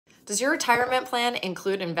Does your retirement plan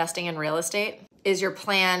include investing in real estate? Is your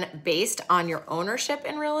plan based on your ownership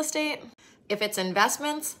in real estate? If it's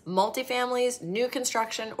investments, multifamilies, new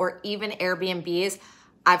construction, or even Airbnbs,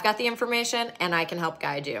 I've got the information and I can help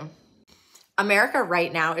guide you. America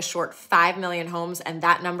right now is short 5 million homes, and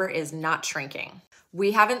that number is not shrinking.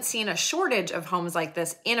 We haven't seen a shortage of homes like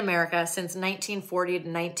this in America since 1940 to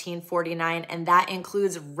 1949, and that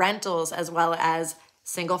includes rentals as well as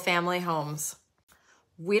single-family homes.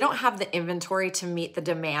 We don't have the inventory to meet the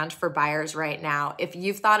demand for buyers right now. If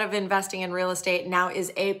you've thought of investing in real estate, now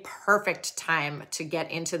is a perfect time to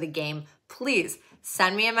get into the game. Please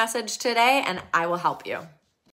send me a message today and I will help you.